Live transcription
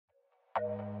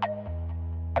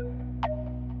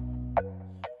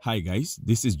Hi guys,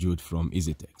 this is Jude from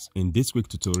𝐒𝐄𝑃. In this quick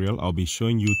tutorial, I'll be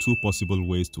showing you two possible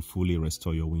ways to fully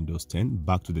restore your Windows 10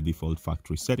 back to the default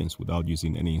factory settings without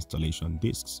using any installation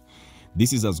disks.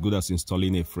 This is as good as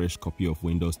installing a fresh copy of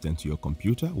Windows 10 to your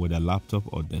computer, whether laptop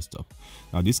or desktop.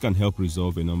 Now this can help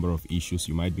resolve a number of issues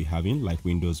you might be having, like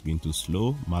Windows being too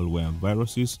slow, malware and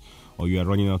viruses, or you are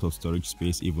running out of storage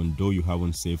space even though you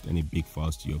haven't saved any big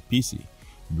files to your PC.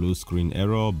 Blue screen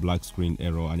error, black screen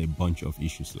error, and a bunch of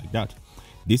issues like that.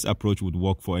 This approach would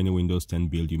work for any Windows 10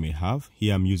 build you may have.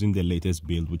 Here I'm using the latest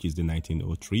build, which is the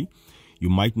 1903. You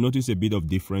might notice a bit of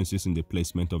differences in the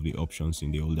placement of the options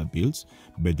in the older builds,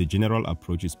 but the general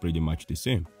approach is pretty much the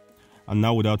same. And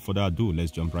now without further ado,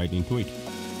 let's jump right into it.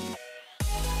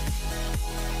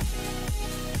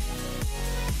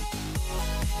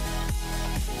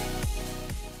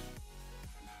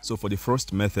 So for the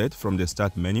first method, from the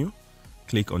start menu,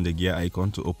 click on the gear icon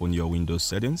to open your Windows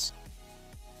settings.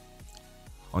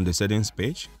 On the settings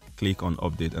page, click on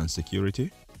Update and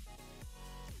Security.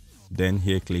 Then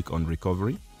here click on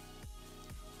Recovery.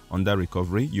 Under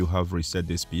Recovery, you have Reset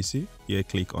this PC. Here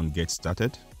click on Get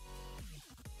Started.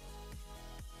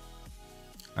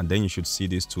 And then you should see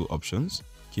these two options,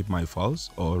 Keep My Files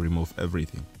or Remove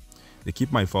Everything. The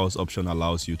Keep My Files option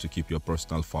allows you to keep your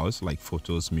personal files like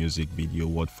photos, music, video,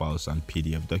 Word files, and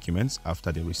PDF documents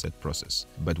after the reset process,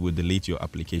 but will delete your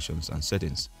applications and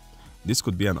settings. This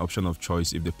could be an option of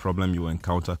choice if the problem you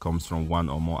encounter comes from one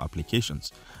or more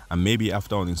applications, and maybe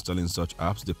after uninstalling such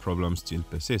apps the problem still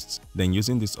persists. Then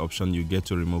using this option you get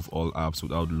to remove all apps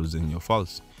without losing your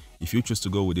files. If you choose to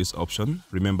go with this option,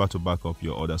 remember to back up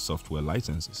your other software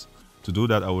licenses. To do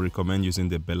that, I would recommend using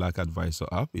the Bellac Advisor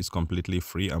app. It's completely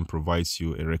free and provides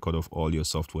you a record of all your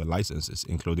software licenses,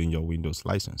 including your Windows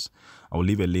license. I will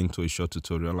leave a link to a short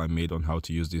tutorial I made on how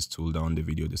to use this tool down in the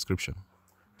video description.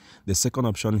 The second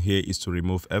option here is to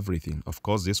remove everything. Of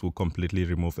course, this will completely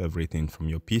remove everything from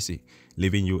your PC,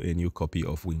 leaving you a new copy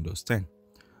of Windows 10.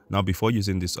 Now, before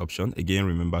using this option, again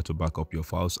remember to back up your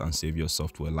files and save your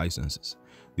software licenses.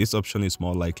 This option is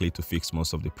more likely to fix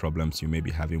most of the problems you may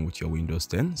be having with your Windows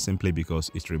 10 simply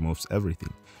because it removes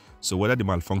everything. So whether the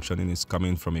malfunctioning is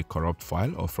coming from a corrupt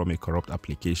file or from a corrupt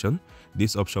application,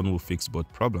 this option will fix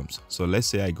both problems. So let's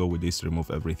say I go with this Remove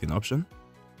Everything option.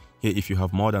 Here, if you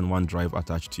have more than one drive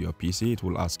attached to your PC, it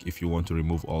will ask if you want to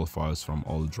remove all files from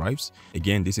all drives.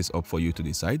 Again, this is up for you to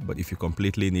decide, but if you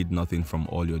completely need nothing from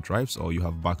all your drives or you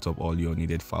have backed up all your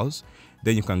needed files,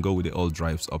 then you can go with the All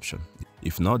Drives option.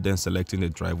 If not, then selecting the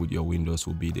drive with your Windows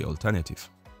will be the alternative.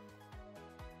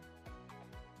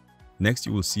 Next,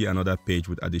 you will see another page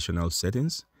with additional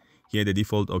settings. Here, the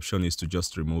default option is to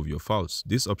just remove your files.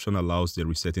 This option allows the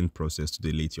resetting process to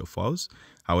delete your files.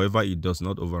 However, it does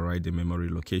not override the memory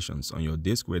locations on your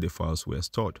disk where the files were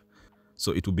stored.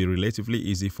 So it will be relatively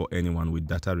easy for anyone with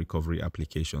data recovery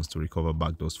applications to recover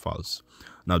back those files.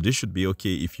 Now, this should be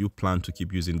okay if you plan to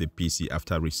keep using the PC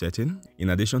after resetting.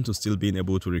 In addition to still being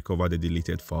able to recover the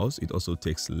deleted files, it also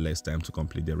takes less time to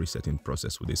complete the resetting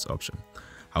process with this option.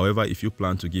 However, if you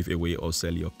plan to give away or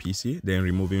sell your PC, then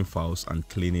removing files and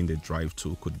cleaning the drive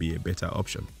too could be a better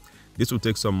option. This will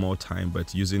take some more time,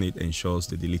 but using it ensures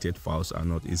the deleted files are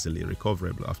not easily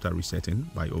recoverable after resetting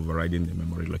by overriding the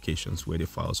memory locations where the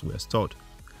files were stored.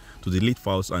 To delete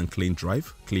files and clean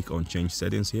drive, click on Change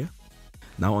Settings here.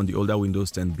 Now on the older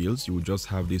Windows 10 builds, you will just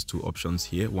have these two options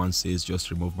here. One says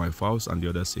just remove my files and the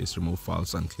other says remove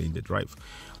files and clean the drive.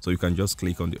 So you can just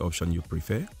click on the option you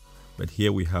prefer. But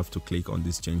here we have to click on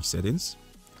this Change Settings,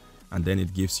 and then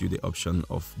it gives you the option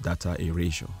of Data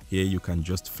Erasure. Here you can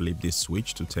just flip this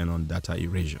switch to turn on Data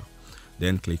Erasure.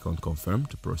 Then click on Confirm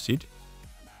to proceed.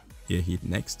 Here hit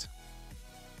Next.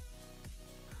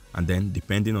 And then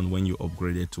depending on when you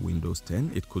upgraded to Windows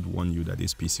 10, it could warn you that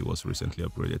this PC was recently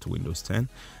upgraded to Windows 10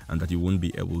 and that you won't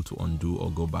be able to undo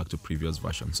or go back to previous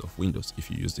versions of Windows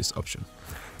if you use this option.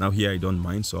 Now here I don't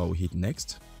mind, so I will hit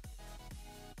Next.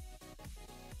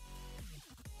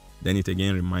 Then it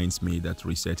again reminds me that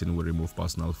resetting will remove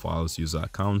personal files, user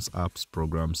accounts, apps,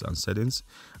 programs, and settings.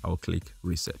 I will click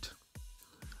Reset.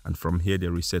 And from here,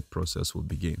 the reset process will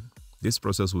begin. This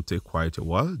process will take quite a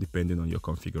while, depending on your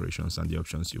configurations and the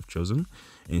options you've chosen.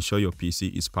 Ensure your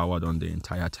PC is powered on the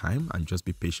entire time and just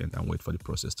be patient and wait for the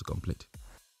process to complete.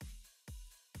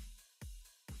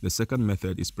 The second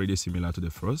method is pretty similar to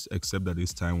the first, except that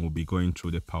this time we'll be going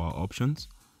through the power options.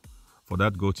 For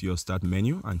that, go to your Start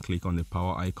menu and click on the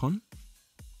power icon.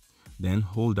 Then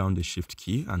hold down the Shift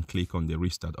key and click on the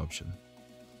Restart option.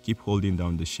 Keep holding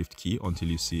down the Shift key until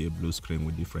you see a blue screen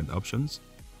with different options.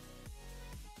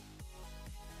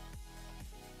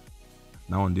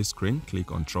 Now on this screen, click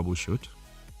on troubleshoot,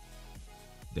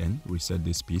 then reset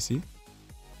this PC,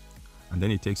 and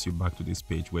then it takes you back to this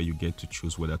page where you get to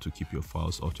choose whether to keep your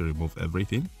files or to remove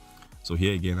everything. So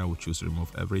here again, I will choose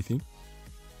remove everything.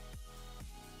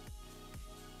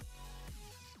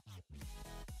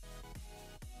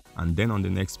 And then on the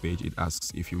next page, it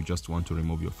asks if you just want to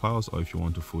remove your files or if you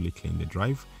want to fully clean the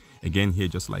drive. Again, here,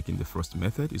 just like in the first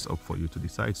method, it's up for you to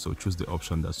decide. So choose the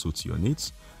option that suits your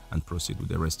needs and proceed with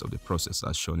the rest of the process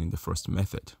as shown in the first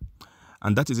method.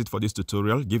 And that is it for this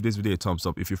tutorial. Give this video a thumbs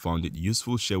up if you found it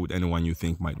useful. Share with anyone you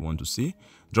think might want to see.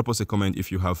 Drop us a comment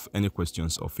if you have any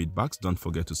questions or feedbacks. Don't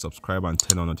forget to subscribe and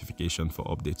turn on notification for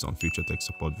updates on future tech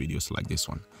support videos like this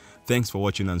one. Thanks for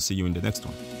watching and see you in the next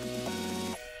one.